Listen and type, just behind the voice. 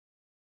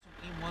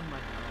Oh my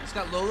god. He's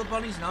got Lola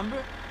Bunny's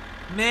number?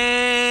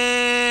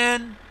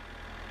 Man!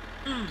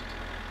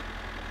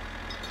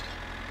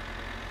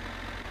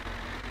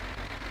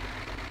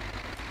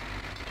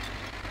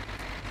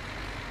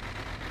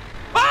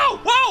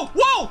 Oh! Whoa!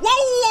 Whoa!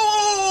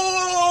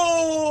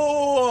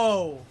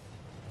 Whoa!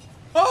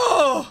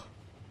 Oh!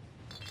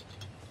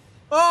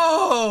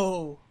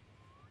 Oh!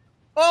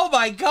 Oh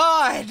my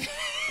god!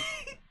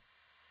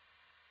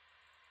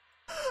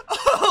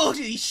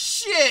 Holy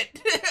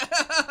shit!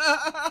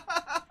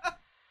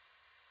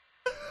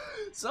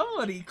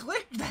 Somebody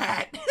clicked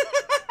that!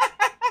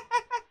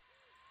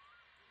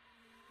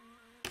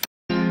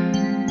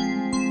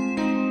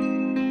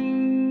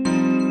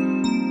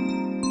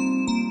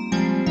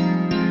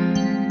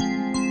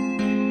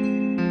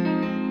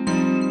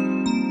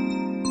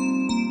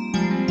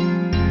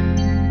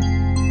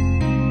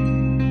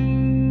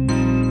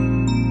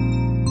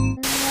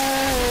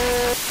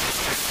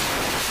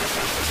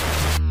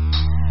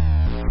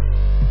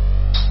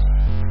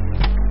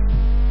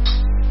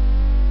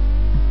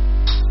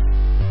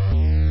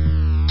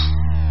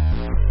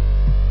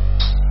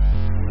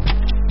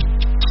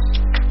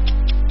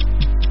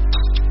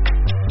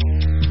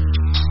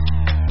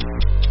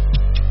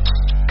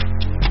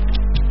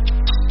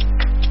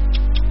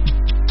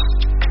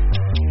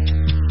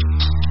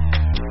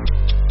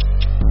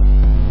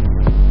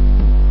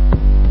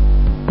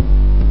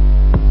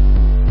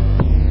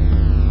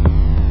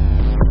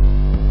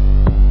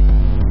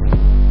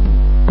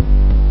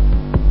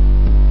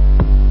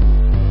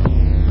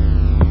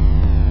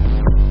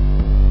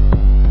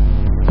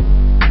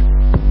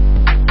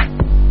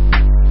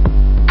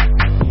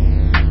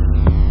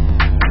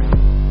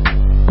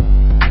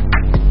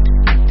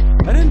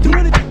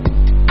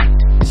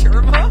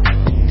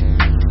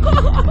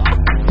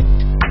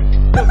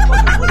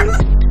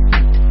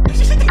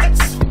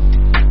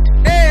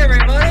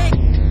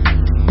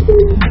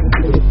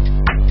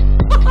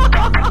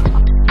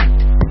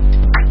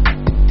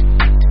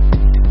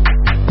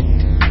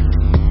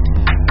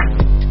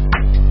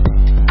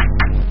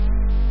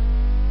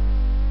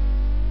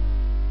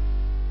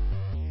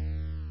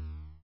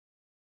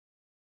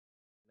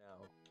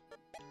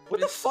 What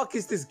the fuck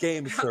is this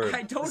game, sir?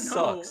 I don't This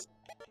know. Sucks.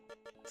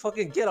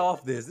 Fucking get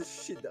off this.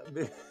 This shit,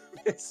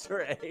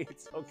 Mr. 8.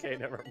 Okay,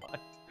 never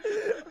mind.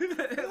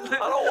 I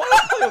don't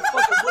want to play a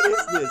fucking. What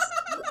is this?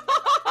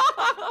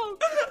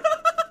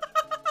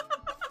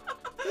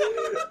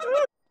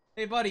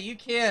 Hey, buddy, you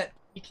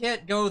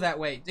can't go that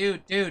way,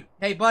 dude.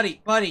 Hey,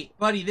 buddy,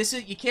 this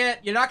is,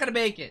 you're not gonna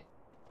make it.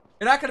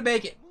 You're not gonna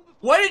make it.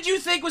 What did you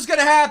think was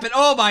gonna happen?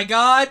 Oh my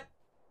god.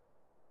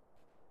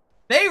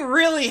 They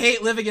really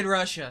hate living in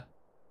Russia.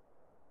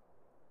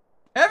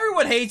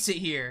 Everyone hates it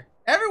here.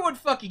 Everyone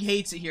fucking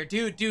hates it here.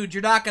 Dude,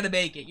 you're not gonna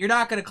make it. You're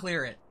not gonna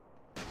clear it.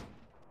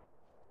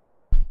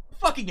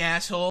 Fucking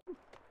asshole.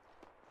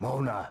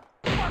 Mona.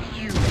 Fuck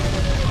you.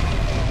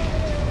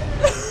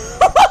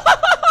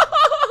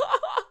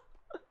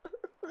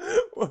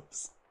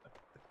 Whoops.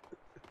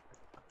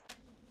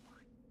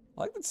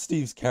 I like that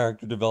Steve's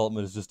character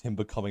development is just him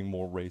becoming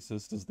more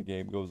racist as the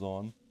game goes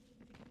on.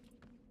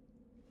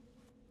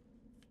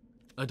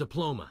 A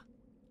diploma.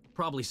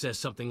 Probably says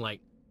something like,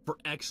 for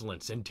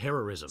excellence in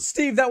terrorism.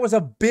 Steve, that was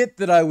a bit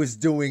that I was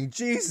doing.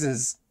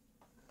 Jesus.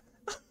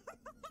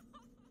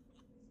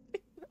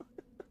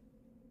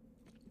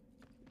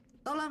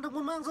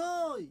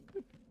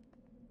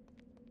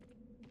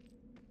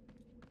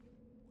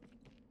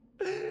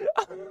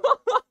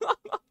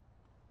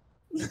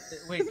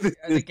 Wait,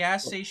 the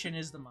gas station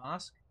is the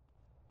mosque?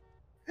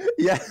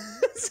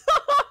 Yes.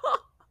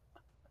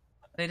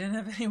 They didn't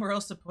have anywhere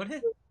else to put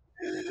it?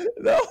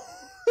 No.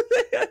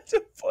 They had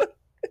to put it.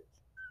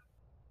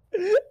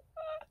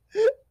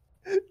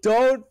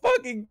 Don't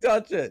fucking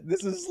touch it.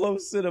 This is slow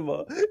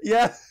cinema.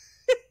 Yeah.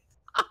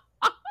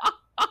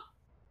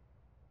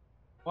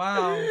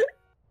 Wow.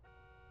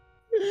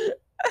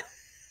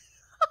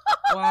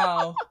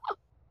 Wow.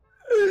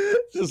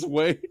 Just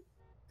wait.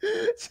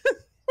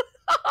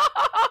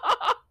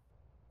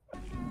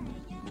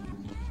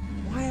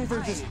 Why are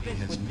there just...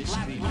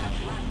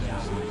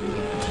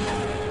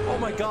 Oh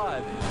my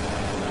god.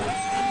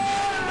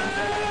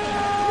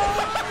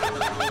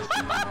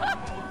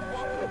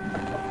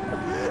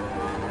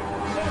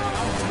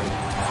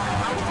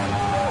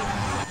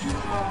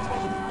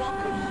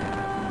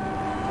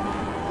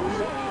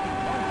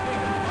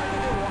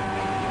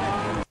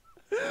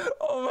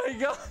 Oh my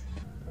god.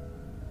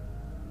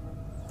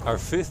 Our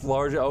fifth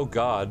largest... Oh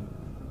god.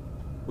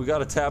 We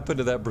gotta tap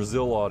into that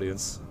Brazil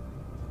audience.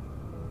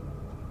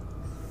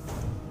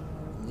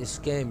 In this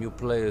game you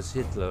play as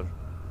Hitler.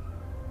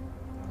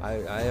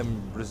 I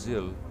am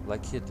Brazil,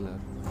 like Hitler.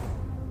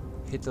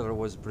 Hitler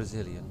was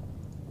Brazilian.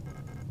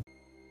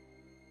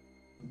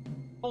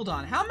 Hold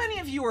on, how many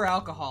of you are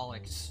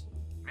alcoholics?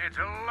 It's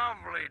a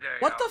lovely day.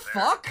 What the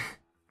fuck?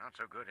 Not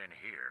so good in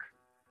here.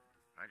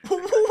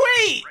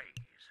 Wait!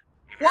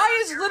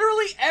 Why is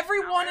literally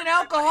everyone an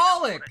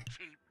alcoholic? What a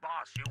cheap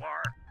boss you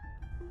are.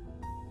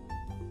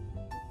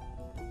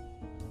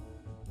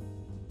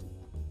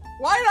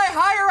 Why did I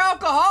hire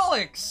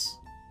alcoholics?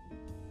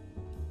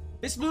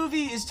 This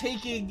movie is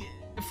taking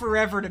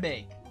forever to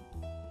make.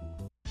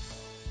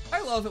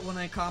 I love it when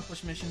I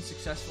accomplish missions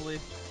successfully.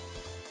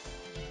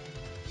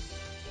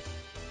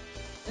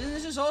 And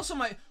this is also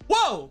my—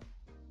 Whoa!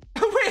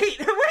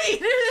 Wait!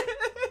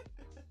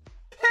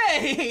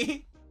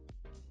 Hey!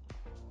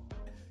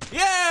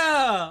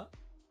 Yeah!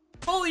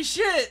 Holy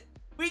shit!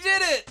 We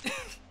did it!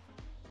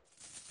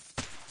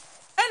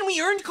 And we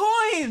earned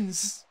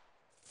coins!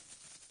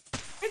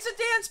 It's a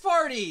dance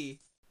party!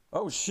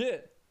 Oh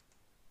shit.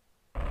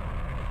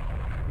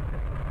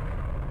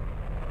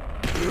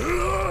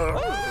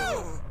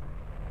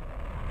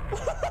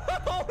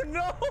 Oh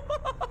no!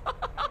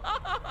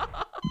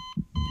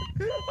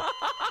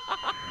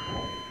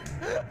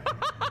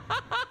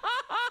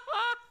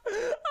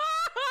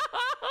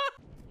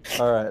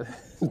 All right.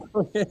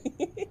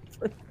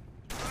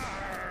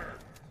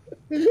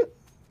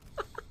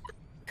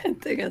 I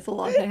think that's a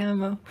lot of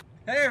ammo.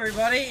 Hey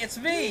everybody, it's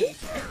me!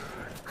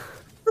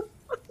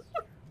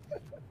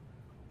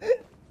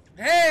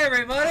 Hey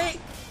everybody!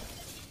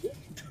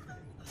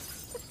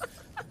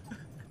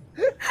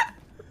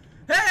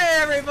 Hey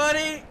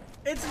everybody!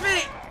 It's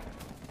me!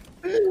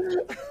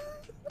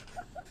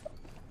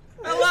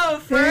 Hello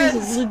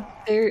friends!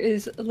 There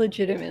is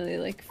legitimately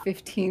like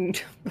 15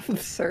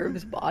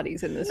 Serbs'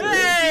 bodies in this room.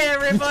 Hey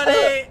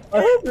everybody! I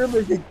hope you're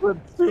making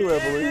clips too,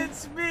 Emily.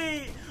 It's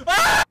me!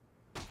 Ah!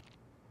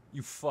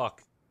 You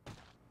fuck.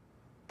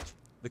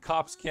 The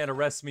cops can't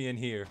arrest me in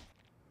here.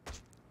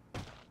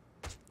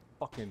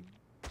 Fucking...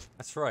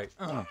 That's right.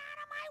 Get out of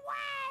my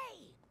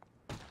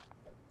way!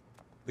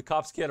 The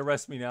cops can't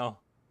arrest me now.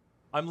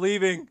 I'm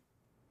leaving.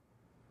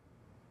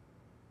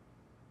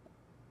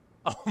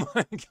 Oh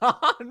my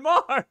god,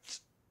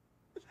 March!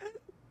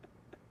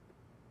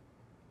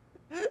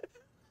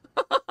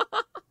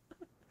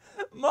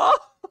 Mom!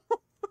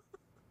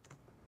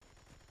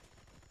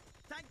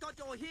 Thank God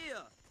you're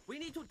here. We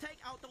need to take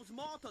out those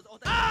mortars or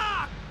the—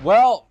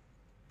 Well...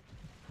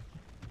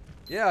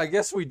 Yeah, I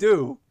guess we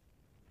do.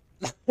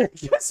 I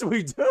guess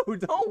we do,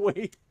 don't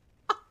we?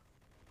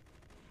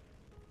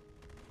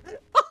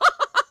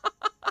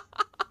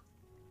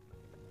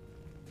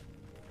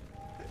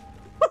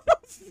 What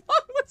the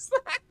fuck was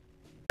that?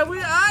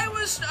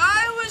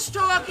 I was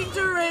talking to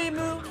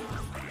Raymu,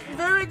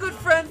 very good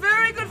friend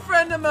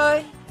of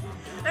mine,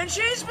 and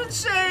she's been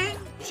saying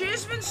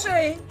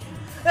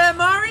that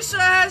Marisa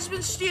has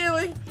been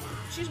stealing.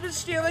 She's been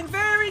stealing,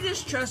 very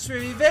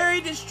distrustworthy,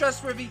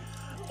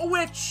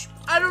 witch.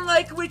 I don't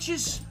like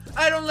witches.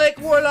 I don't like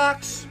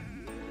warlocks.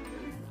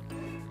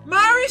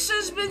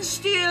 Marisa's been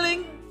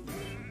stealing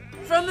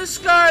from the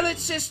Scarlet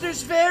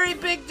Sisters, very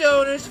big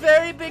donors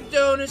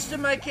to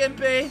my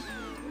campaign.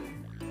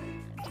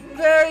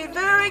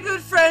 Very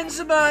good friends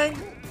of mine.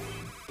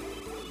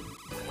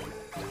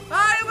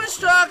 I was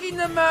talking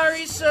to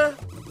Marisa,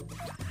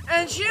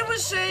 and she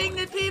was saying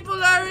that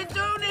people aren't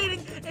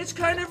donating. It's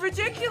kind of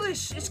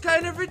ridiculous.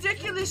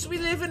 We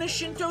live in a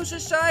Shinto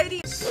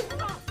society.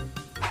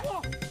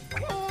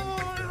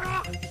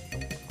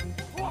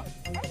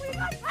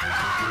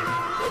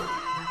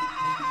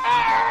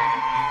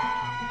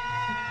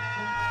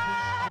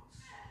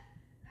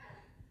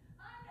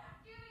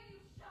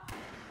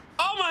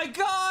 Oh my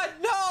god,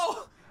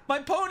 no! My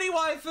pony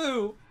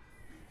waifu!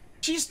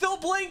 She's still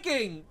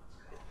blinking!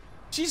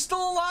 She's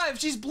still alive,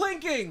 she's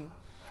blinking!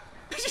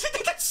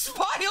 That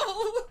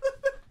smile!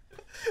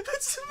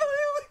 That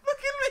smile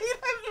fucking made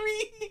at me!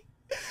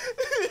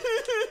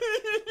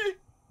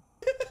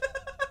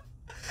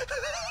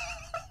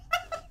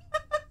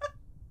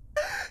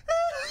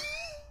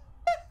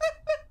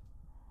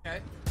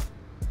 Okay.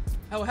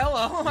 Oh,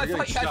 hello!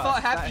 I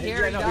thought Happy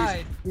Harry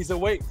died. He's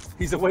awake.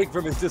 He's awake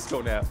from his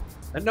disco nap.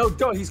 And no,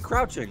 don't. He's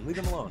crouching. Leave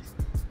him alone.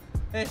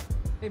 Hey,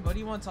 buddy,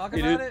 you want to talk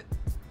about Dude. it?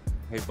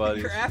 Hey,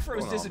 buddy. Your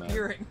afro's what's going on,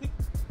 disappearing.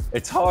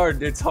 It's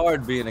hard. It's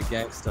hard being a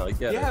gangster. I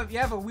get it. You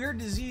have a weird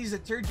disease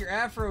that turned your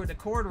afro into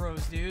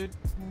cornrows, dude.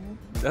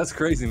 That's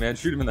crazy, man.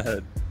 Shoot him in the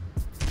head.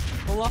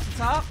 Pull off the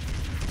top.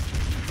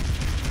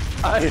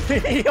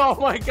 Oh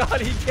my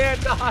god, he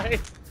can't die.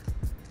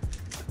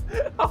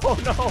 Oh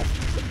no.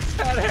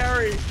 Sad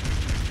Harry.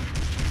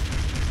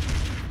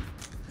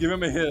 Give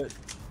him a hit.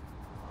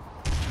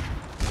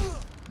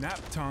 Nap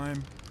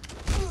time.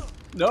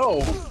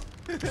 No.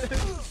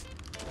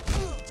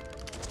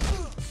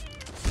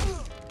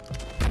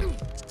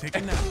 Take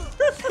a nap.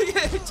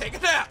 Take a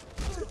nap.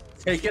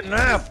 Take a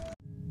nap.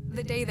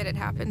 The day that it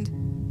happened,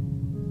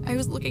 I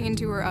was looking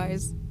into her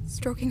eyes,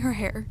 stroking her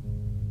hair.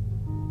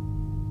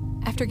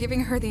 After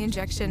giving her the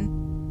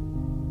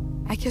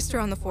injection, I kissed her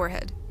on the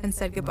forehead and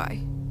said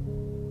goodbye.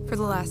 For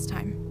the last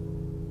time.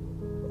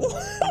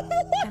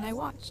 And I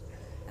watched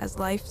as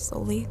life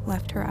slowly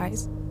left her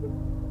eyes.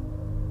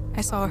 I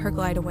saw her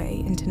glide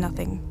away into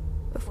nothing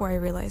before I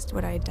realized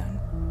what I had done.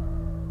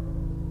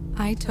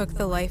 I took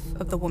the life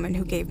of the woman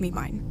who gave me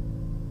mine.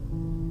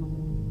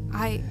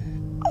 I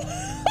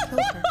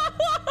killed her.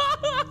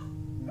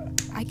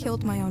 I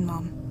killed my own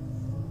mom.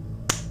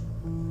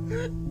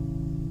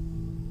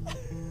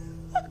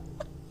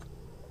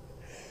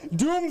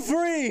 Doom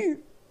free!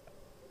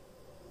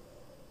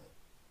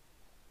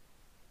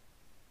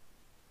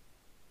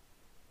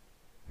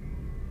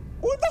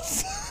 What the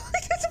fuck?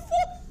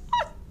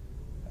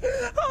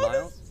 How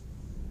Miles?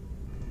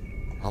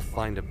 I'll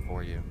find him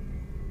for you.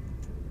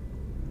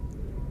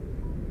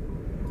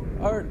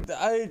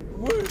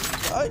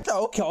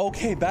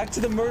 Okay, back to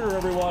the murder,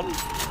 everyone.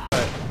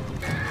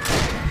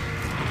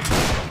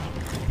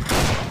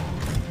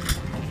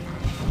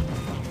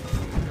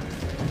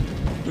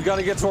 We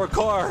gotta get to our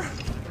car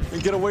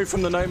and get away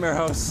from the nightmare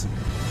house.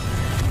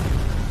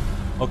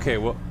 Okay,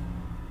 well.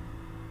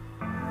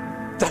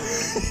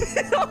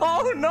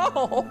 Oh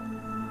no!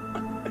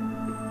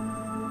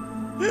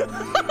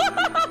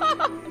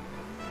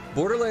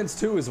 Borderlands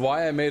 2 is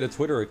why I made a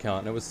Twitter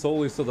account, and it was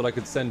solely so that I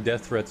could send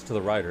death threats to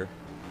the writer.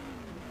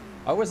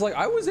 I was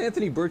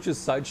Anthony Birch's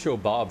Sideshow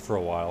Bob for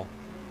a while.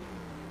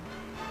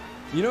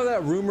 You know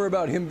that rumor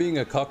about him being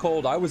a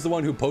cuckold? I was the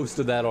one who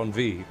posted that on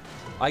V.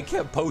 I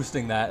kept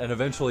posting that, and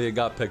eventually it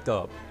got picked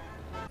up.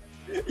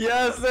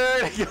 Yes,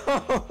 there it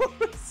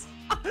goes.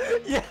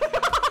 Yeah.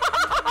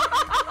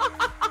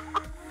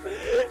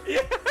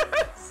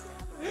 Yes.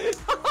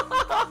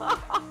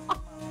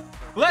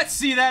 Let's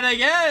see that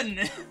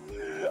again.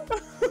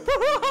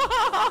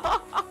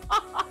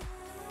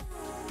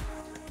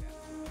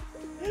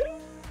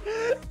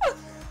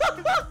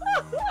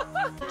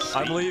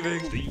 I'm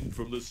leaving. Steam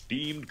from the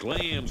steamed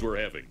clams we're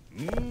having.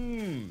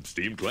 Mmm,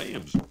 steamed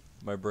clams.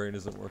 My brain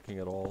isn't working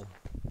at all.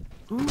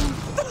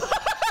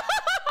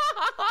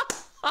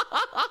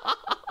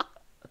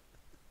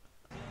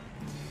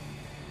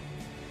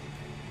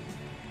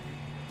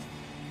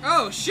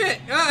 Oh shit!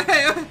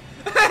 Hey,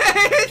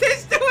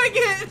 it's doing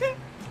it!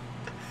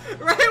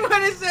 Right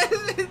when it says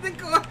in the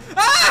core.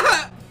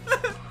 Ah!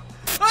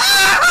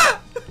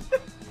 Ah!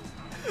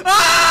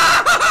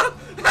 Ah!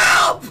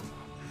 Help!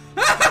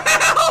 Help!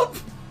 Help!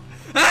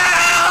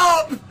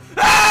 Help!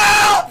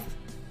 Help!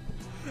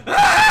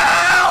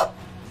 Help!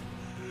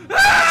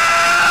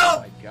 Oh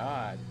my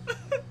god.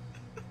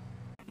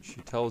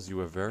 She tells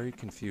you a very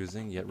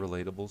confusing yet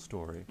relatable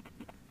story.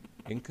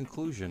 In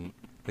conclusion,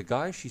 the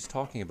guy she's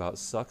talking about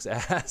sucks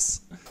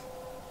ass.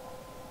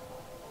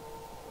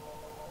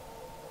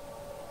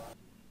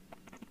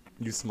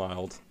 You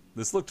smiled.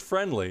 This looked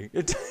friendly.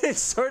 It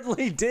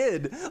certainly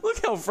did.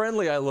 Look how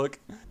friendly I look.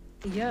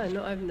 Yeah,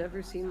 no, I've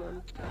never seen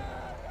one.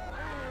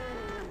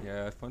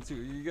 Yeah, once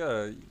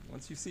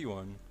you see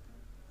one.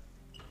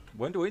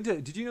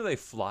 Did you know they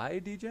fly,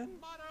 Degen?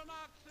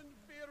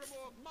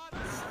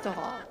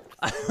 Stop.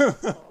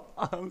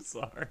 I'm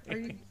sorry. Are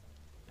you...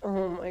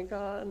 Oh my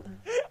god.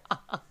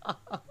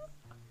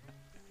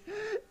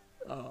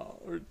 Oh,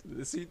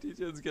 see,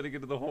 Degen's getting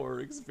into the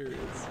horror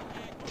experience.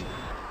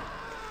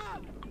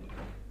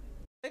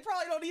 They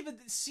probably don't even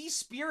see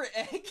Spirit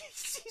Egg.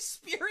 See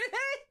Spirit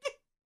Egg?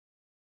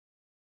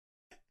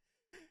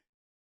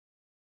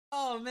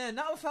 Oh man,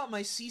 not without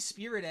my sea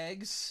spirit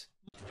eggs.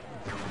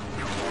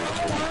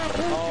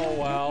 Oh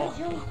wow.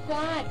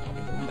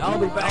 I'll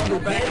be back.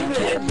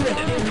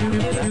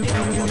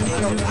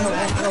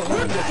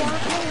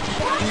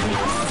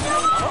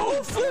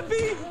 Oh,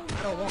 Flippy!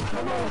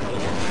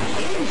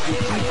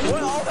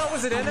 What? Oh, that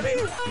was an enemy?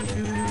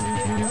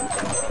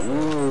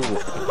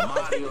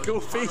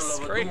 Goofy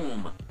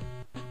scream.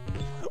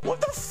 What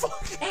the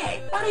fuck?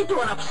 Hey, what are you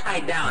doing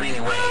upside down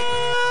anyway?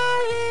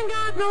 I ain't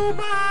got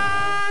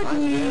nobody. I'm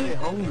really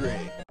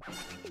hungry.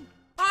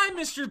 I'm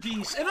Mr.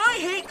 Beast, and I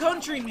hate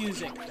country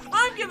music.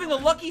 I'm giving a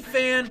lucky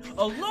fan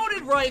a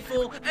loaded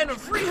rifle and a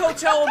free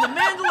hotel in the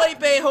Mandalay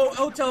Bay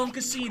Hotel and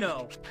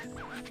Casino.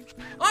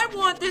 I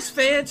want this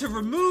fan to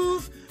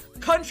remove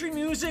country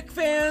music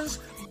fans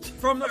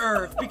from the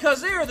earth,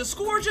 because they are the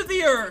scourge of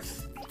the earth.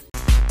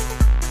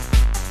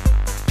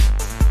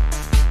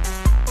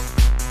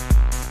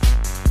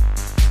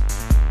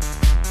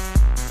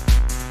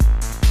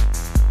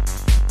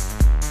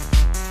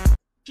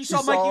 She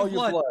saw Mikey's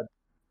blood.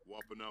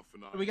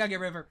 We gotta get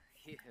rid of her.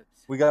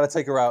 We gotta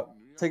take her out.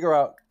 Take her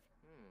out.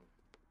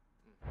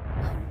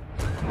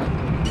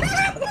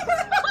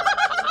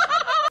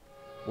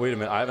 Wait a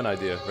minute, I have an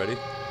idea. Ready?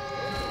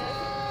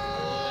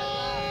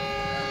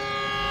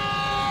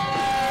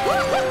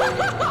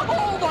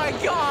 Oh my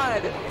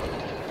god!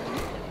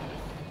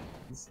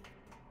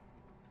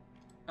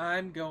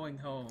 I'm going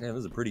home. Yeah, this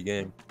is a pretty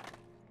game.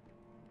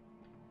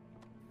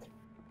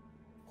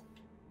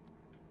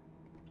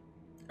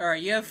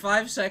 Alright, you have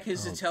 5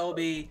 seconds to tell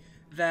me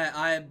that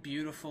I am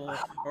beautiful,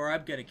 or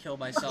I'm gonna kill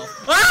myself.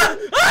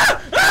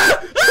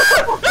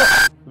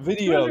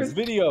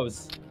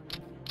 Videos.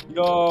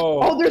 Yo.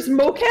 Oh, there's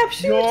mocap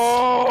shoots?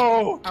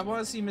 No! I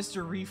want to see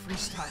Mr.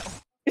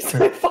 Freestyle.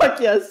 Fuck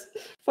yes.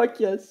 Fuck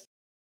yes.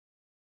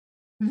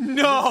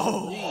 No!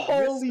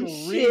 Holy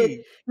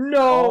shit. No.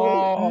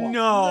 Oh.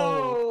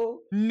 No.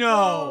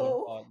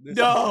 No.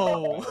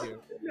 No.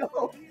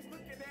 No.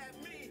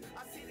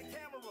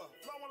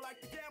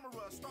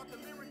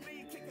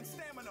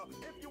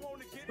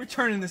 We're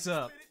turning this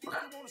up.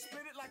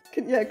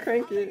 Yeah,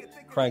 crank it.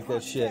 Crank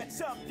that shit.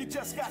 You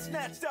just got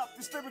snatched up.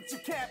 This lyrics you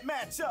can't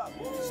match up.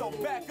 So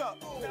back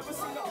up. Never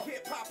seen no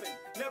kid popping.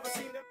 Never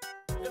seen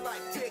them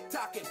like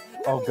tick-tocking.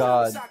 Oh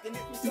God.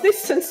 Did they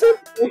censor?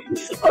 They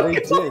did.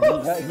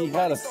 He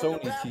had a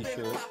Sony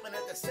t-shirt.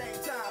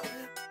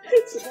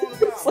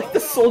 It's like the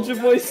Soldier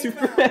Boy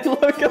Superman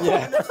logo.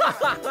 Yeah.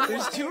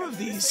 There's two of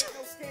these.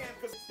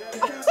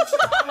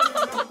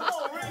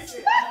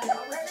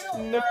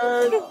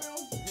 Nerd.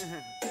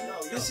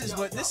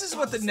 This is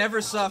what the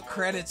Neversoft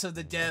credits of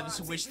the devs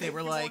wish they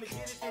were like.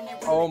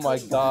 Oh my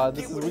God.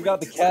 We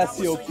got the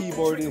Casio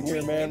keyboard in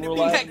here, man. We're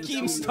like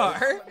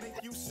Keemstar.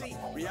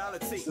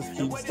 This is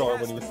Keemstar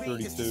when he was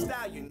 32.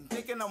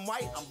 Thinking I'm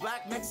white, I'm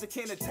black,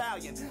 Mexican,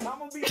 Italian. I'm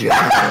gonna be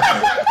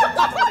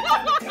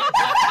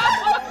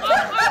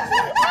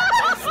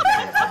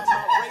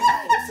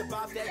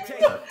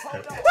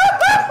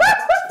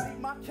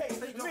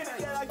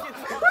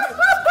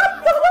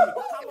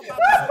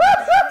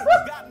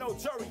got no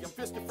jury. I'm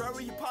Fish the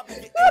Furry. You probably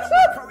get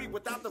curry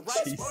without the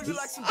rice. You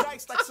like some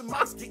dice, like some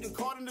mice getting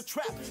caught in the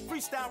trap.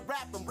 Freestyle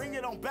rap and bring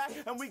it on back,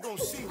 and we gon'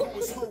 see who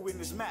is who in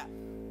this map.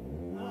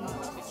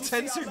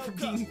 Censored for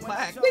being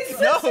black.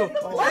 No!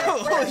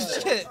 Holy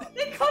shit!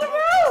 They cut him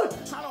out!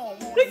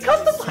 They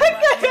cut the black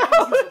guy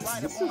out!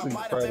 This is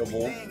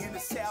incredible.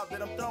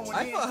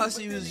 I thought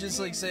Hussey was just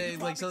like saying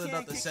like something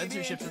about the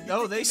censorship.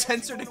 No, they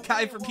censored a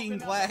guy for being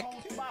black.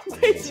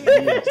 They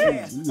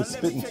did! He was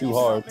spitting too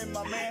hard.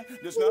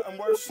 There's nothing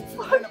worse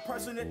than a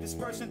person that this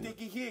person think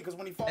he here, because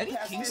when he falls Eddie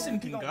past Kingston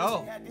this, can he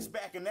go.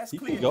 He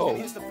can go.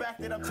 Here's the fact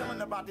that I'm telling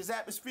about this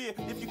atmosphere.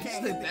 If you This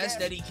can't is the best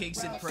Eddie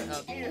Kingston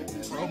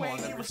promo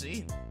I've ever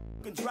seen.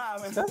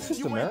 That's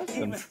just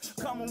American.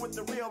 Coming with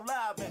the real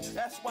live, and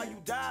that's why you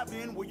dive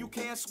in where you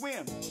can't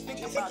swim. Think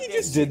I about think he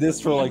just did this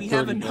for like we 30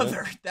 have minutes.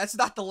 another. That's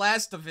not the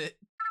last of it.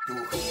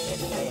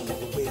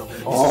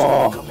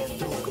 Oh. Coming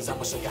through, cause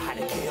I'ma show you how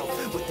to kill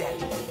with that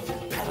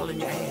paddle in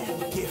your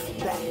hand. Give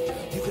back,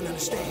 you can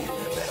understand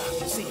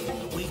better. See,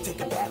 we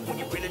take it back when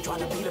you're really trying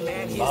to beat a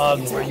man.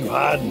 Where you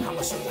hiding?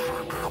 I'ma show you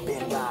how I've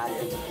been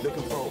riding.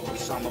 Looking for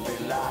Osama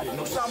bin Laden.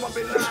 Osama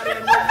bin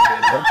Laden.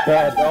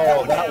 Bad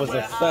dog. That was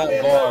a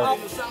fat bar.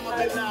 Osama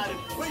bin Laden.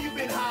 Where you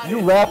been hiding?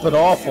 You rapping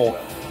awful.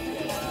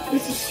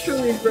 This is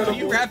truly incredible.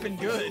 You rapping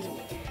good.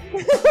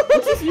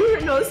 This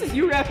is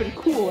you rapping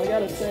cool, I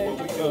gotta say.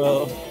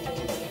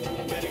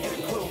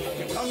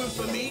 Coming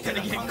for me.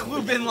 Gonna get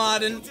Clue Bin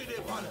Laden.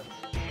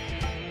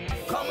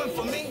 Coming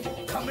for me.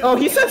 Oh,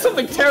 he said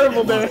something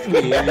terrible there.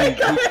 He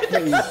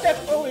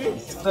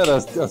said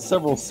a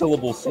several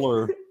syllable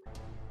slur.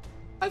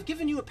 I've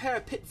given you a pair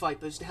of pit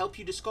vipers to help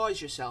you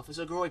disguise yourself as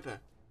a groiper.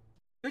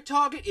 Your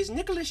target is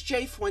Nicholas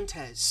J.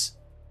 Fuentes.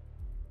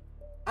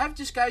 I've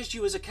disguised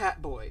you as a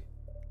cat boy.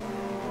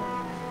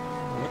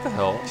 What the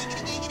hell?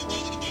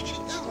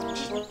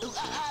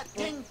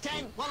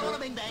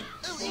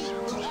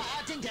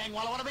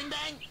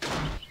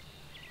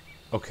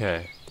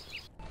 Okay.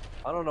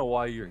 I don't know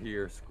why you're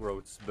here,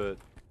 Scroats, but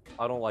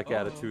I don't like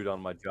attitude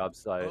on my job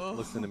site.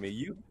 Listen to me.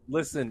 You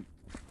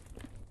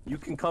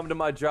can come to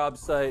my job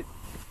site.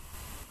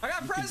 I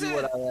got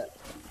present!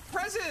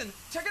 Present!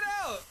 Check it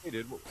out! Hey,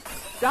 dude.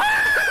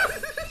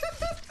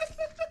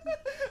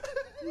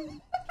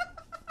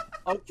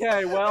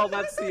 Okay, well,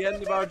 that's the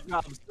end of our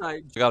job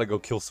site. I gotta go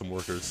kill some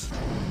workers.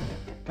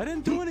 I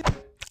didn't do anything.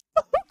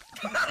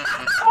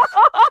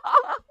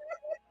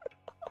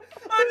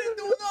 I didn't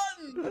do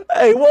nothing!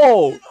 Hey,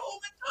 whoa!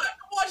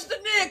 Watch the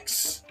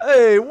Knicks!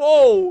 Hey,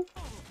 whoa!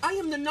 I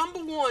am the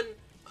 #1.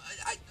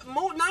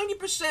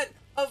 90%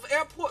 of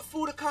airport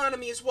food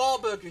economy is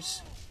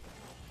Wahlburgers.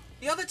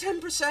 The other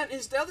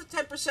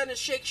 10% is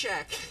Shake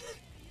Shack.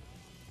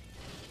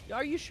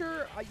 Are you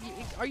sure?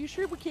 Are you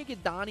sure we can't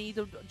get Donnie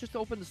to just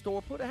open the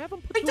store? Have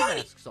him put Hey, two Donnie!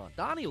 masks on.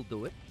 Donnie will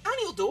do it.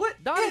 Donnie will do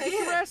it. Donnie, Yeah, get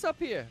your yeah. ass up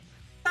here.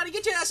 Donnie,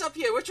 get your ass up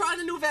here. We're trying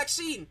a new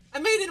vaccine. I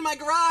made it in my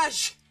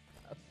garage.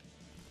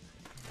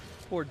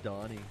 Poor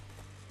Donnie.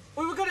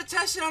 We were gonna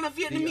test it on a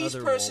Vietnamese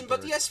other person,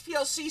 but the Wahlberg.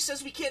 SPLC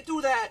says we can't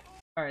do that.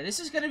 Alright, this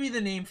is gonna be the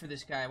name for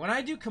this guy. When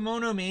I do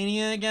Kimono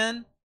Mania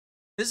again,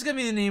 this is gonna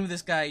be the name of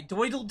this guy.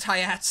 Doidel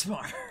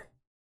Tyatsmar.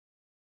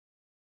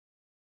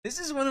 This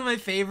is one of my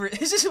favorite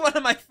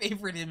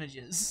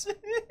images.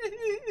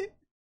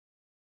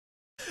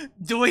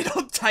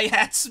 Doidel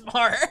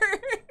Tyatsmar.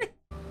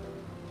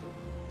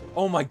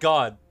 Oh my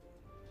god.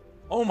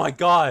 Oh my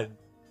god.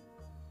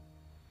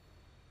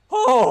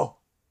 Oh!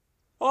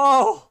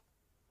 Oh!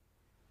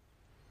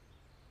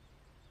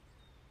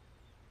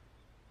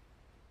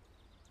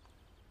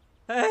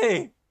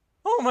 Hey!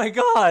 Oh my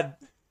god!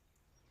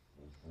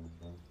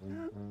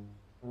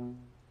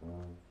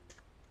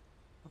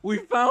 We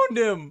found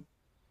him!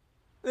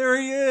 There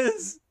he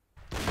is!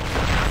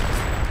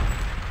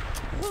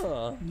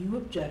 Huh. New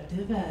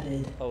objective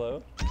added.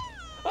 Hello?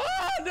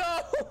 Ah,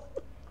 no!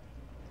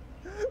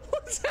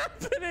 What's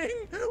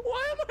happening?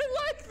 Why am I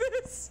like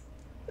this?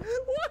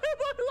 Why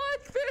am I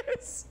like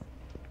this?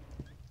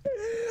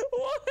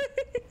 Why?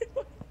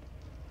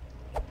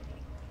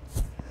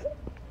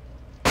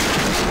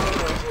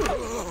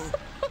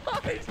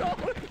 I don't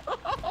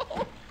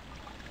know.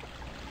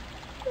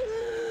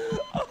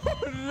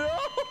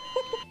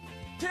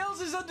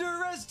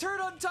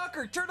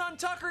 turn on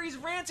Tucker, he's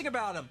ranting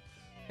about him.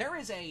 There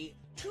is a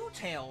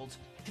two-tailed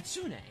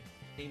kitsune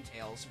named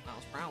Tails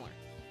Miles Prowler.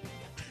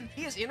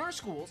 He is in our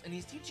schools, and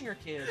he's teaching our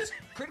kids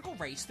critical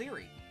race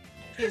theory.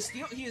 He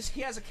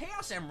has a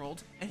Chaos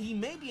Emerald, and he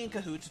may be in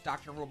cahoots with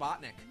Dr.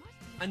 Robotnik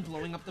and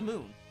blowing up the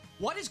moon.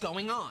 What is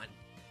going on?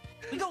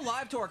 We go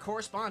live to our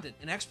correspondent,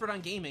 an expert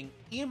on gaming,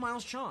 Ian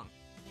Miles Chong.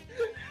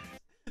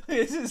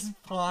 This is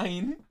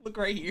fine. Look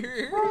right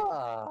here.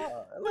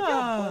 Look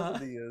how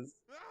buzzed he is.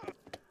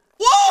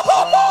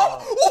 Whoa!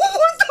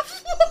 What the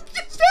fuck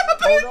just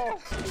happened? Oh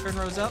no! Turn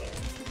Rose up.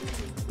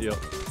 Yep.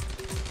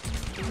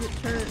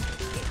 Turn.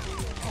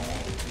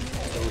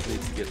 Those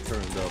need to get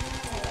turned up.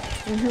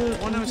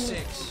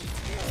 106.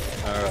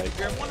 Alright.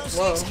 You're at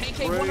 106,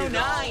 KK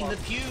 109, the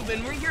Pube,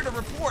 and we're here to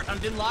report on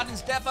Bin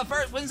Laden's death.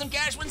 First, win some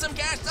cash, suck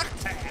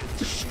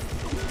cash.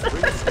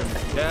 Bring some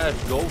cash,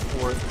 go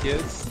for it,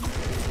 kids.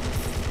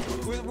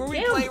 Where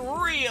we play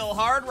real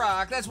hard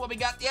rock. That's what we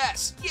got.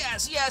 Yes,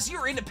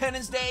 your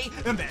Independence Day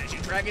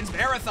Imagine Dragons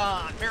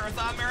Marathon.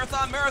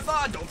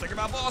 Marathon. Don't think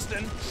about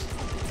Boston.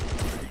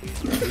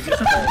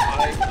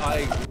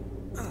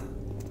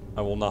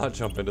 I will not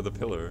jump into the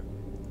pillar.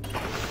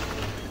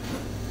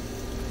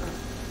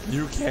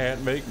 You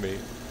can't make me.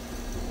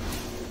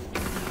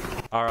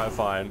 Alright,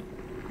 fine.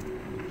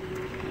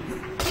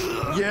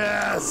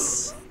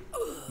 Yes!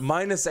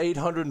 Minus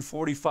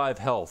 845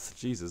 health.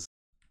 Jesus.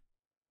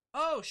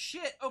 Oh,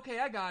 shit. Okay,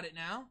 I got it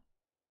now.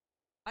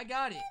 I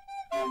got it.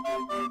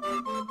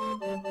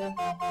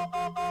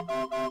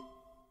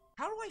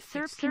 How do I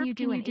fix that? Can you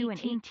do an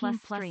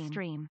 18+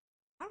 stream?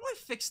 How do I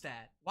fix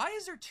that? Why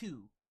is there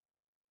 2?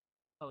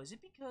 Oh, is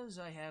it because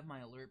I have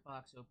my alert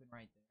box open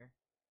right there?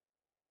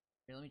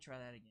 Here, let me try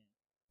that again.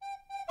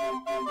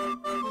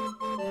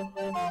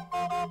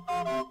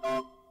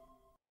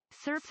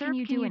 Sir, can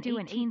you do an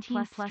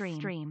 18+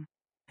 stream?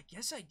 I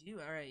guess I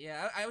do. All right,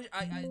 yeah.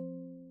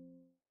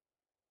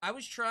 I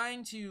was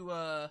trying to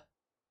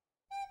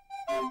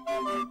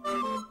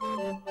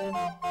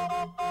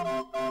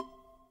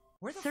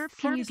where the fuck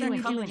can you is do that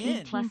an coming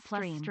in?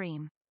 18+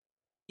 stream?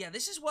 Yeah,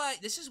 this is why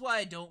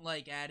I don't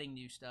like adding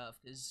new stuff,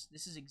 because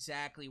this is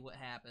exactly what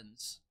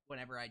happens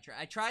whenever I try.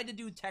 I tried to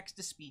do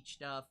text-to-speech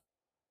stuff,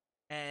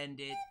 and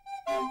it...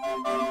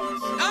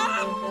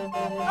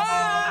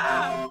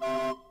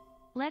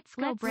 Let's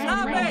go,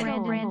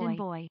 Brandon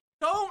boy.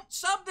 Don't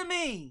sub to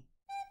me!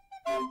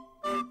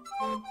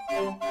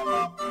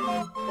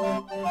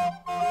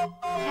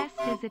 Test,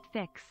 is it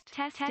fixed?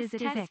 Test, is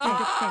it fixed?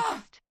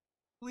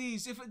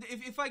 Please,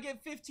 if I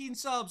get 15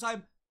 subs,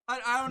 I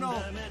don't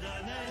know.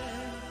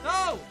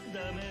 No!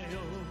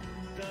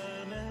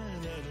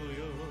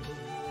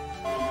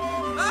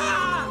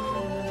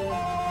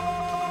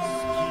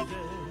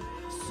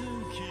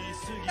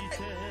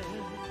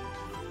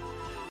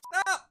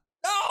 Stop!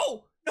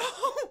 No!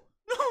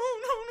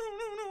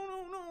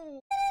 No!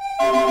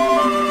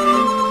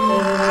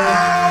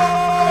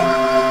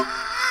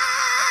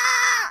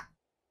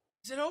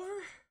 Is it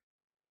over?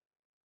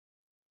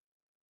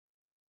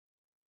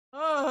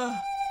 Ow!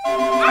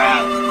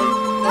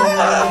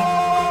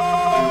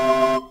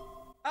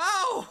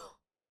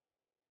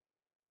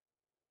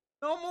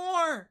 No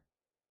more!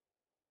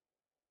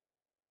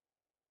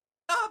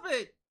 Stop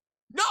it!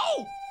 No!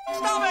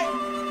 Stop it!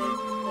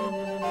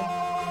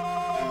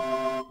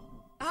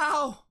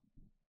 Ow!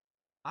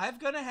 I'm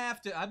gonna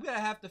have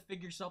to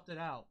figure something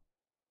out.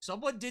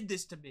 Someone did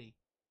this to me.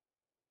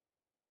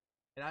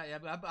 And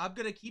I'm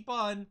gonna keep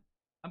on.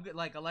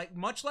 Like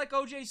much like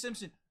O.J.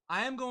 Simpson,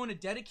 I am going to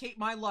dedicate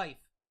my life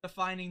to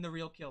finding the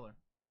real killer.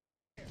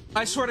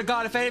 I swear to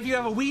God, if any of you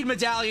have a weed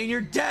medallion,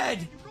 you're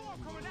dead!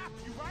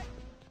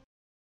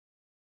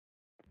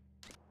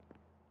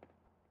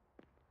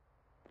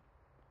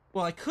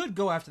 Well, I could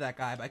go after that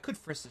guy, but I could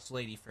frisk this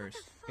lady first.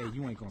 Hey,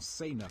 you ain't gonna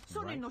say nothing,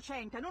 Sono right?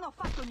 innocente, non ho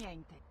fatto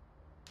niente.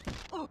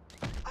 Oh,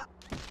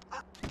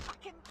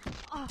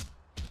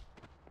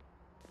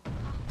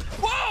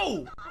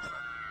 Whoa!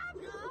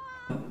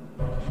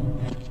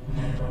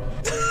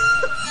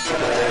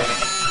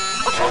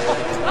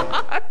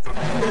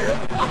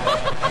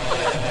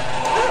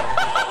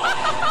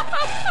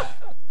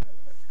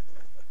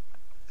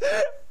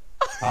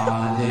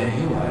 Ah, there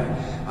you are.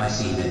 I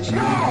see that you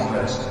are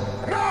first.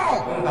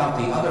 What about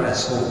the other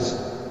assholes?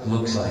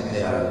 Looks like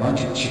they are a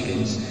bunch of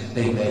chickens.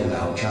 They bailed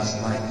out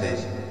just like that.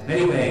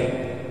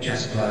 Anyway,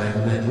 just drive a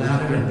bit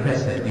louder and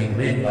press that big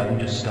red button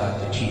to start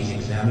the cheese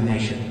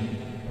examination.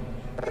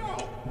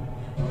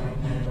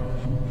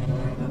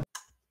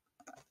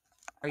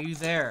 Are you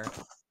there?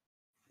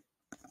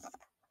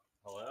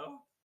 Hello?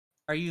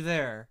 Are you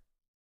there?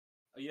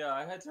 Yeah,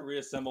 I had to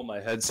reassemble my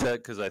headset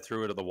because I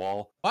threw it at the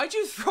wall. Why'd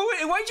you throw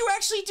it? Why'd you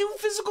actually do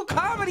physical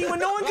comedy when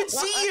no one could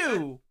see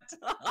you?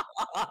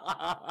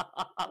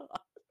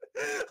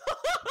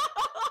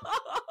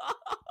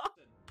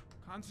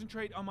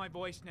 Concentrate on my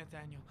voice,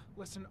 Nathaniel.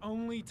 Listen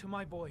only to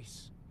my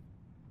voice.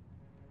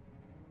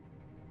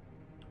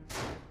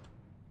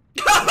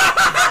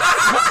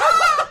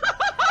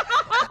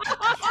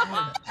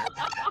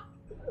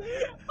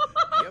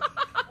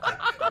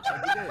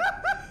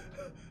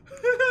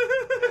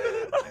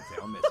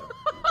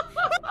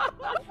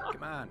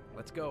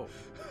 Let's go.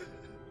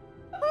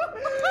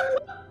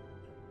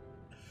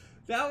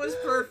 That was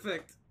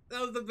perfect.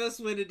 That was the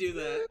best way to do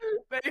that.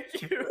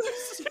 Thank you.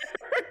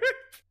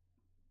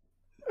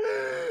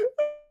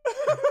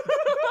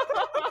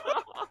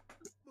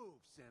 Move,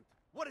 simp.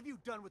 What have you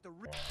done with the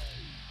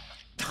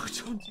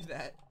Don't do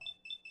that.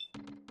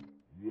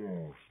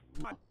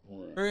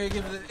 Hurry,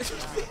 give it. Did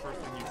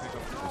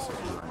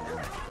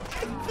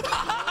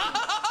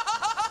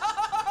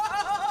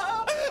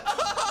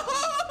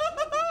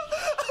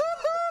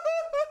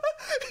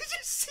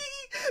you see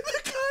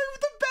the guy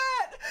with the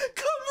bat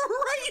come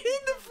right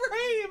into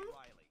frame?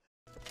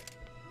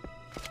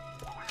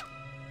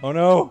 Oh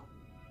no!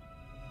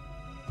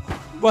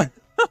 What?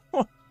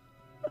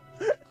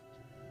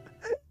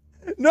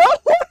 No!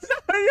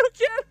 Are you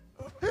kidding?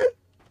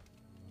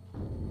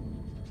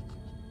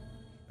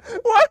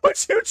 Why would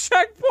you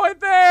checkpoint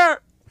there?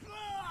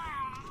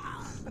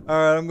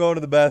 Alright, I'm going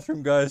to the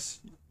bathroom,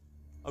 guys.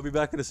 I'll be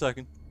back in a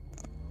second.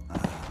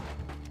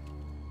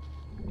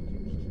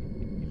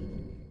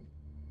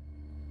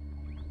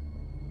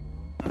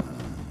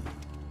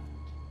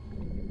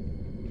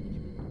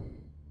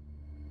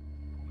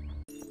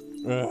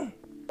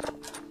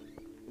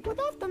 Good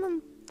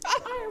afternoon.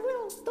 I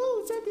will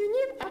told that you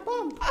need a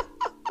bomb.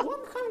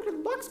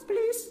 $100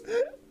 please.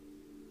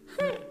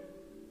 Hey,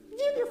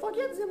 did you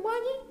forget the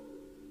money?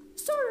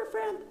 Sorry,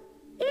 friend.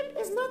 It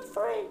is not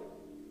free.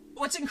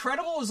 What's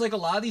incredible is like a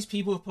lot of these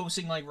people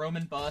posting like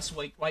Roman bus,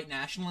 white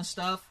nationalist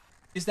stuff,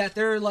 is that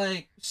they're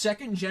like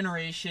second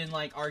generation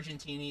like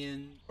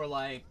Argentinian or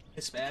like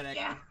Hispanic.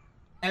 Yeah.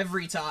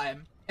 Every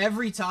time.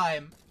 Every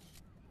time.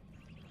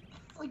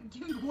 Like,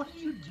 dude, what are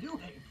you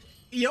doing?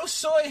 Yo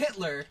soy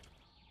Hitler.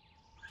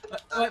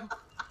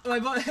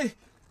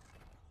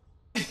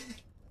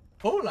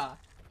 Hola.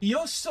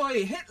 Yo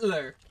soy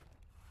Hitler.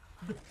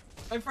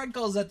 My friend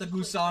calls that the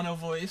Gusano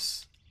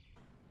voice.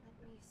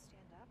 Let me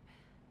stand up.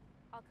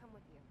 I'll come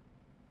with you.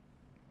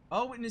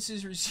 All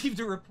witnesses received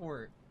a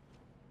report.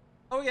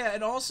 Oh yeah,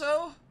 and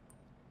also,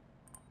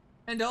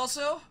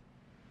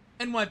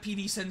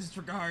 NYPD sends its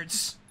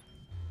regards.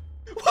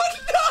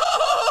 What? No!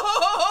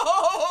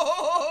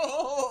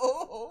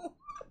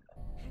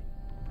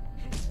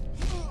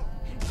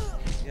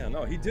 Yeah,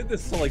 no, he did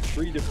this to like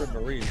 3 different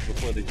Marines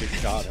before they just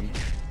shot him.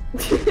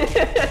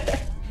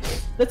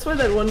 That's why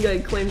that one guy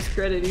claims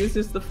credit. He was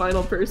just the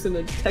final person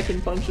to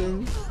Tekken punch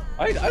him.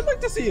 I'd like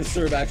to see if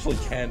Serb actually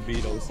can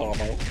beat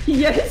Osamu.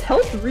 Yeah, his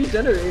health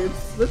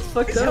regenerates. That's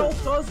fucked His up.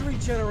 health does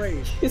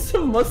regenerate. He's a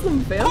Muslim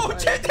vampire. Oh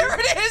shit, there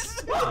it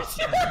is! Oh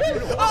shit!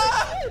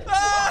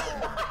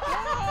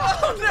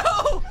 Oh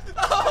no!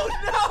 Oh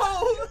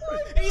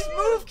no! He's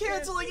move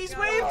canceling, he's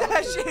wave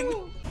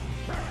dashing!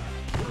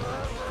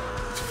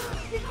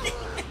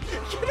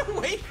 Get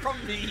away from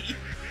me!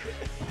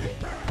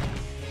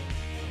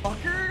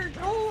 Fucker,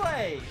 go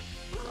away!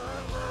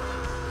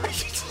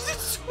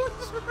 This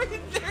one's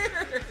right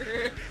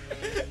there!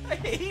 I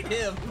hate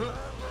him!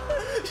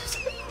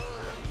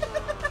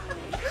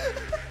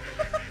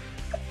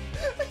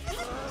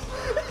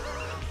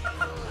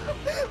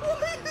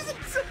 Why is it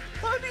so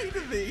funny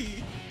to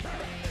me?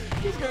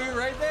 He's gonna be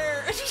right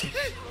there!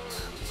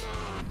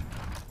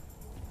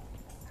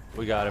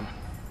 We got him.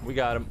 We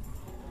got him.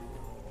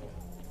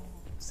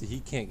 See, he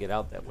can't get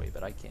out that way,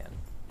 but I can.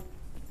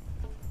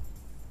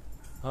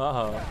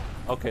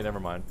 Okay, never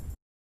mind.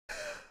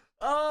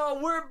 Oh,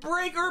 we're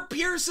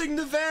piercing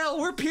the veil!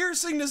 We're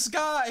piercing the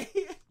sky!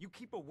 You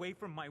keep away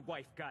from my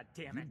wife,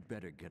 goddammit. You'd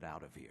better get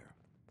out of here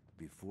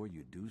before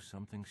you do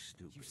something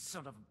stupid. You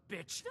son of a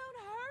bitch. Don't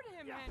hurt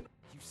him, Henry.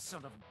 You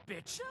son of a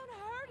bitch. Don't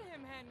hurt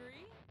him,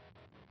 Henry.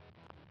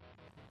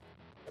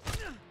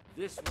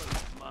 This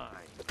one's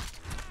mine.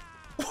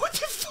 What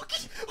the fuck?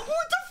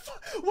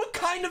 What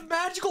kind of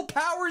magical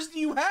powers do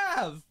you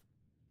have?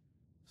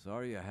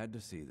 Sorry I had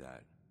to see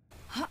that.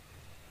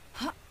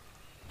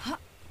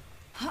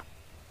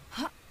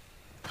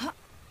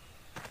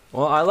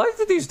 Well, I like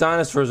that these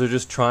dinosaurs are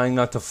just trying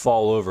not to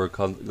fall over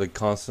like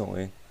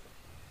constantly.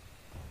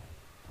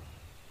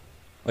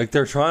 Like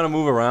they're trying to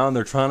move around,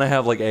 they're trying to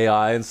have like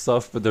AI and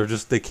stuff, but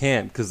they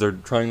can't because they're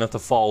trying not to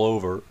fall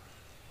over.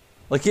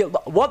 Like, yeah,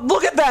 what?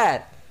 Look at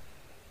that!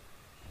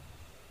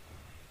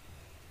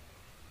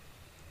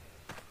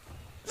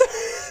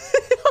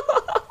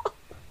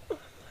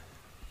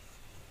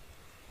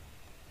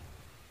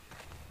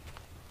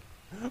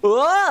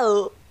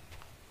 Whoa!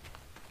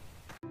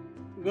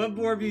 What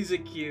more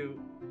music cue?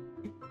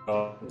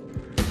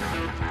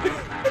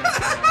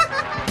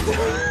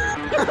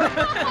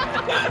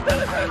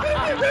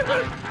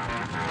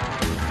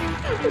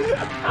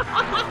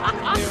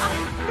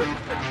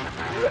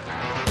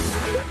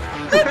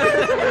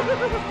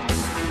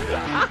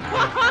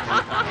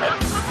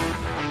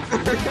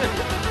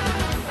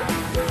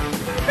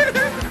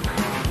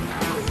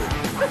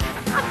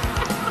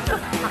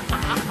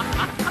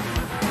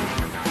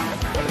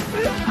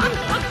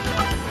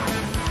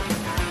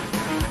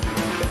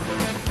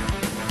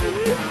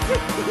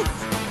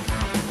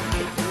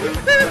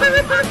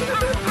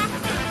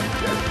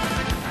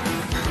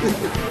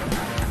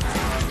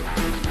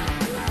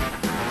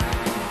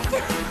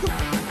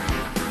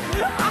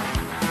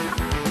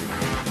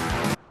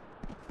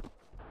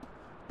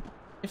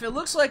 If it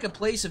looks like a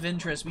place of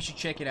interest, we should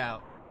check it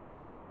out.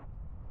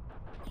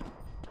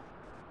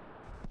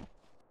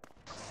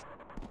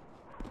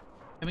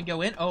 Can we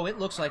go in? Oh, it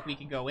looks like we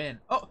can go in.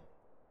 Oh!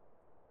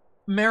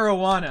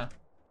 Marijuana.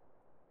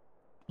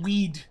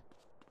 Weed.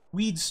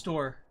 Weed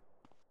store.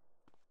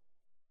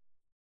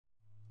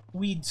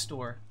 Weed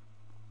store.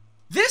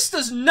 This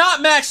does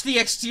not match the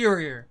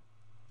exterior!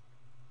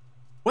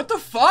 What the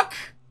fuck?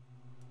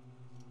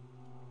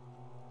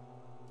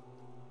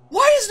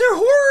 Why is there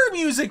horror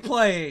music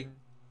playing?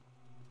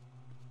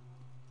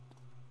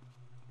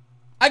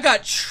 I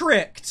got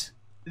tricked.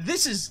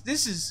 This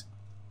is...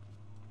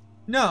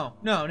 No.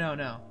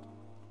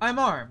 I'm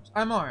armed.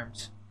 I'm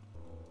armed.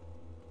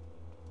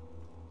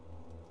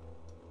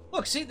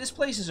 Look, see, this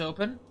place is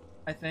open,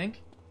 I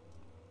think.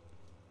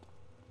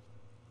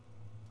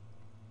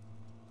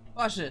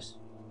 Watch this.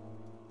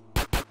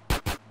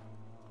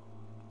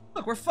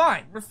 Look, we're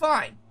fine. We're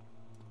fine.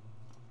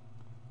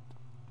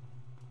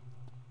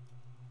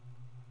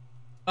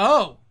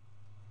 Oh.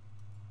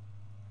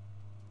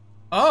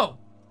 Oh.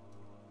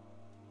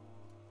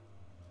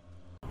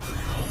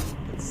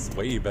 It's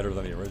way better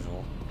than the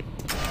original.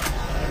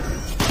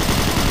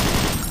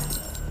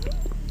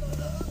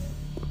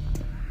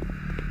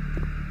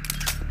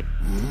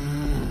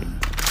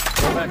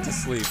 Go back to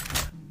sleep.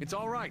 It's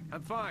all right.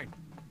 I'm fine.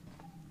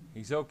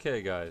 He's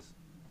okay, guys.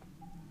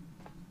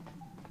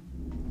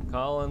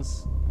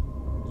 Collins,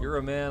 you're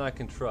a man I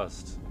can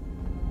trust.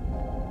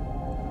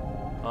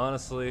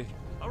 Honestly.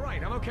 All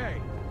right, I'm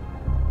okay.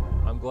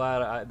 I'm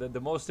glad.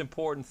 The most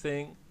important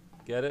thing,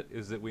 get it,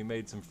 is that we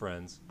made some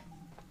friends.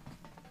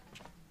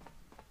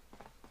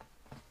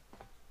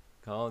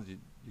 Collins,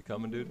 you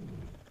coming, dude?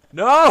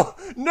 No!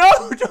 No!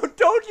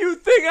 Don't you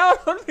thing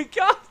out on me,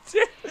 God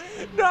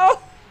damn! No!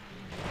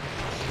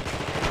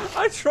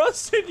 I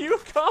trusted you,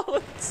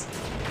 Collins!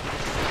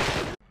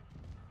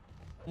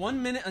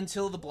 1 minute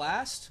until the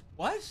blast?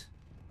 What?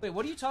 Wait,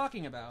 what are you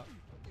talking about?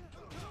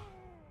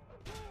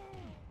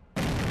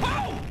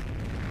 Oh!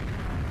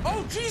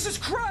 Oh, Jesus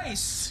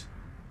Christ!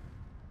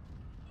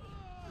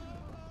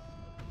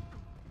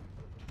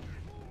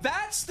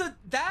 That's the...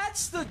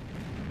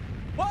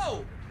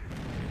 Whoa!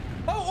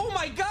 Oh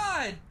my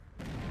God!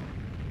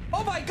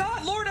 Oh my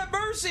God, Lord have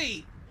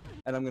mercy!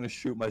 And I'm gonna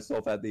shoot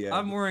myself at the end.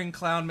 I'm wearing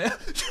clown mail.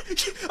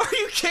 Are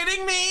you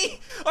kidding me?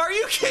 Are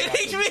you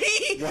kidding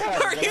me?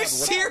 Are you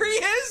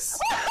serious?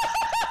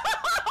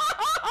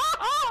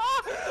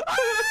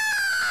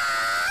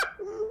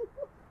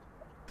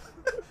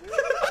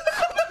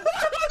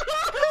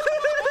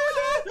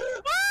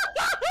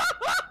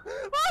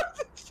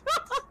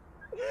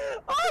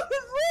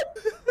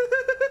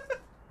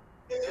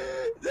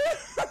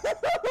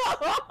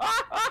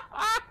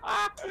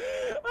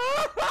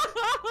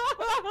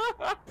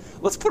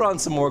 Let's put on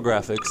some more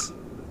graphics.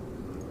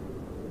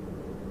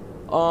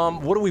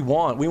 What do we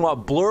want? We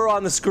want blur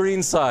on the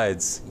screen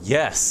sides.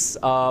 Yes.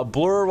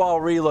 Blur while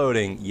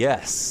reloading.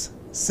 Yes.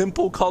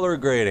 Simple color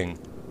grading.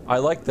 I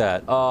like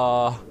that.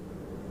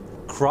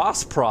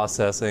 Cross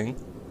processing.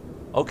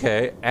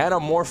 Okay.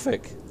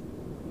 Anamorphic.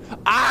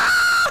 Ah!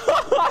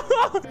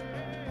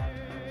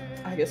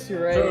 I guess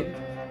you're right.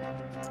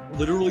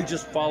 Literally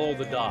just follow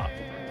the dot.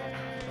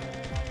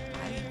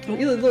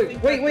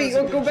 Look, wait,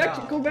 go back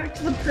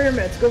to the prayer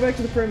mats. Go back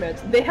to the prayer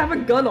mats. They have a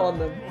gun on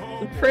them.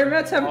 The prayer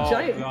mats have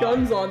giant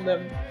guns on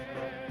them.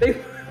 They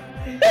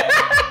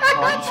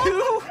I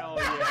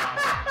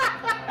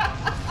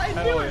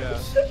knew it.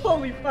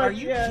 Holy fuck. Are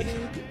you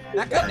kidding?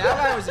 That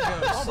guy was a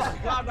ghost. Oh my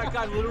God, that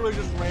guy literally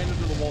just ran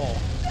into the wall.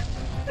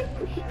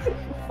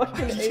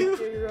 Fucking AK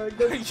rug.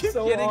 That's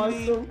so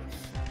awesome.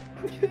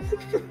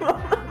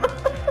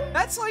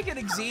 That's like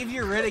an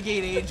Xavier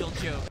Renegade Angel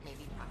joke.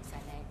 Maybe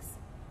prosthetics.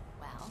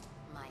 Well,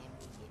 my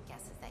immediate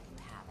guess is that you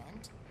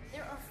haven't.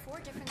 There are 4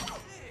 different...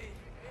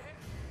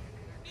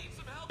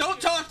 Don't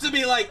talk to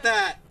me like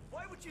that!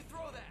 Why would you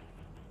throw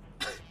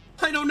that?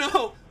 I don't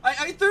know.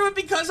 I threw it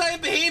because I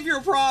have behavior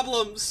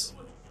problems.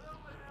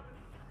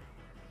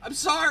 I'm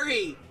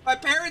sorry. My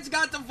parents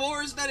got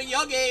divorced at a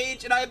young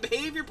age, and I have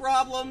behavior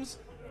problems,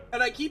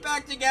 and I keep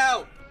acting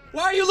out.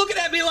 Why are you looking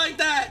at me like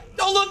that?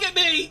 Don't look at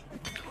me!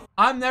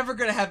 I'm never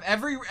gonna have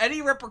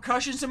any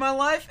repercussions in my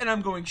life, and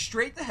I'm going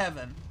straight to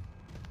heaven.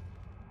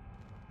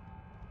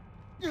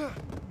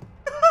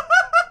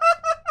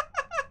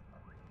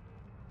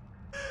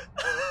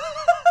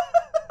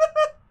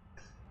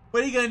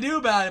 What are you gonna do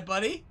about it,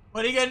 buddy?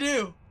 What are you gonna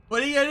do?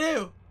 What are you gonna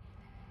do?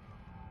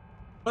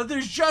 But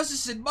there's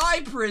justice in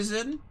my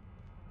prison.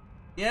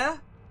 Yeah?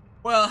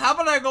 Well, how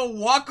about I go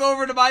walk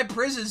over to my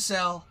prison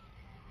cell?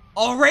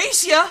 I'll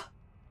race ya!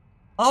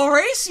 I'll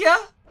race ya!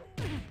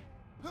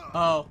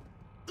 Oh.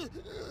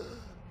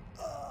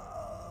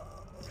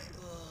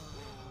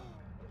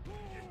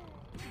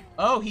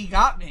 Oh, he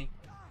got me.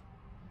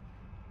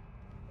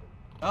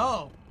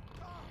 Oh.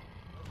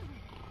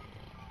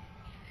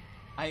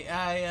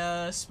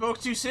 I spoke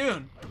too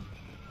soon.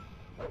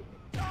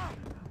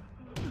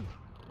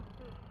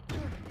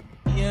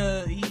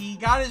 He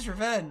got his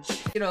revenge.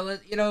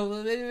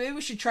 Maybe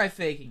we should try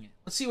faking it.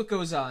 Let's see what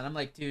goes on. I'm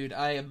like, dude,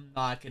 I'm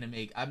not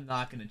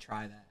gonna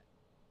try that.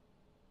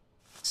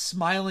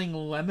 Smiling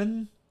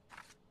lemon?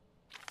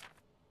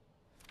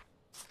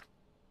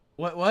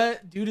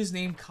 What? Dude is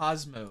named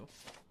Cosmo.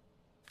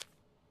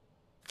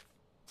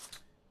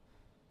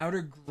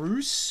 Outer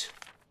Groose?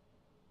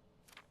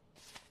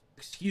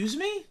 Excuse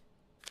me?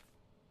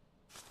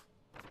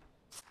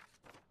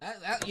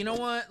 You know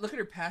what? Look at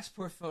her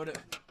passport photo.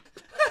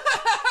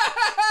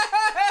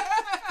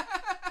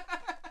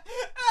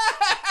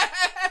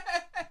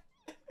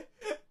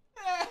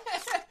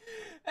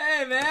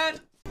 Hey, man.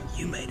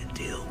 You made a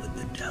deal with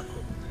the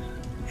devil.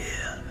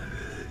 Here,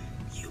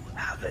 you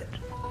have it.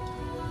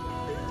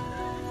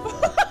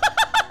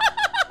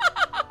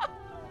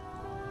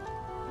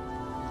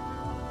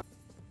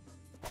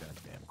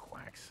 Goddamn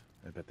quacks.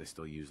 I bet they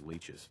still use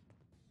leeches.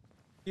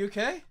 You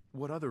okay?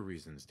 What other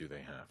reasons do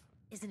they have?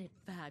 Isn't it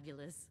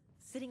fabulous?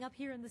 Sitting up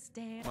here in the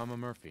stand. Mama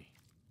Murphy.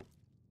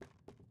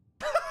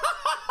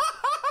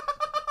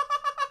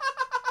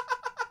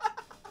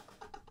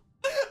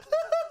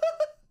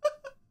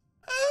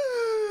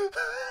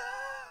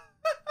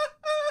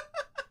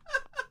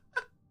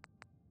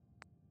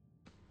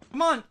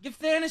 Come on, give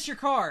Thanos your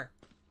car.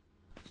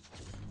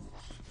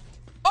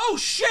 Oh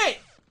shit!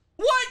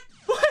 What?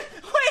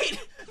 Wait!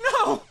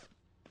 No!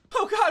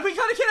 Oh god, we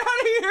gotta get out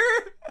of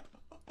here!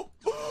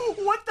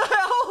 What the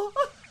hell?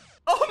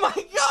 Oh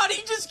my god,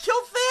 he just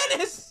killed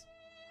Thanos!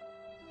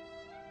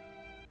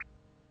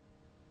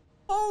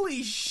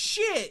 Holy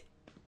shit!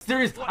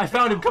 Serious, I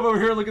found him. Come over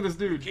here and look at this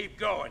dude. Keep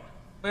going.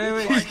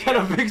 Wait. He's got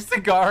a big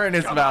cigar in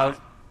his mouth.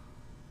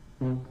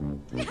 Come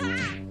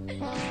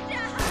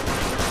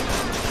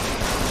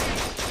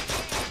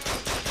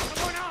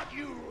on out,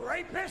 you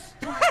rapist!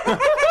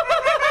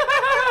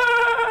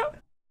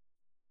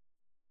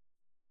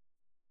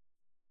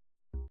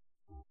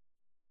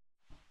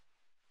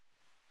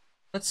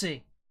 Let's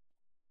see.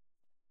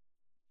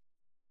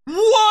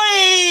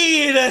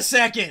 Wait a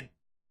second!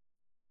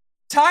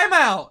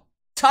 Timeout!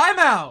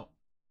 Timeout!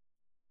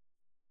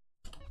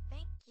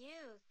 Thank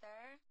you,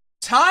 sir.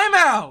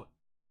 Timeout!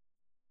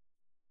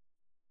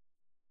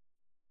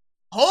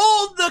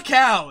 Hold the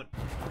count!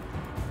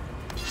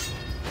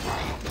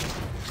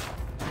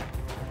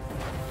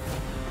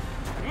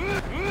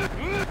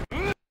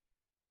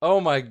 Oh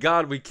my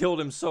god, we killed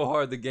him so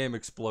hard the game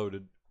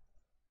exploded.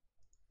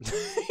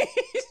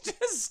 He's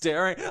just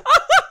staring.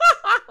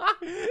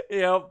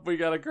 Yep, we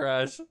got a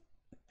crash.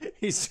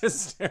 He's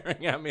just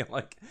staring at me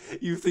like,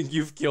 you think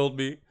you've killed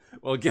me?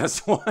 Well, guess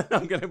what?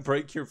 I'm gonna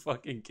break your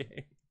fucking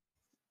game.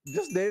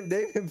 Just name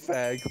him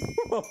Fag.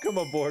 Welcome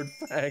aboard,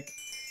 Fag.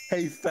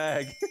 Hey,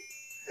 Fag.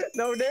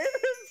 No, name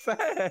him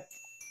Fag.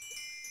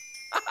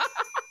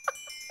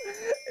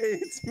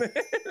 It's man.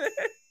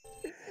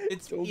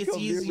 It's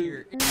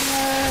easier.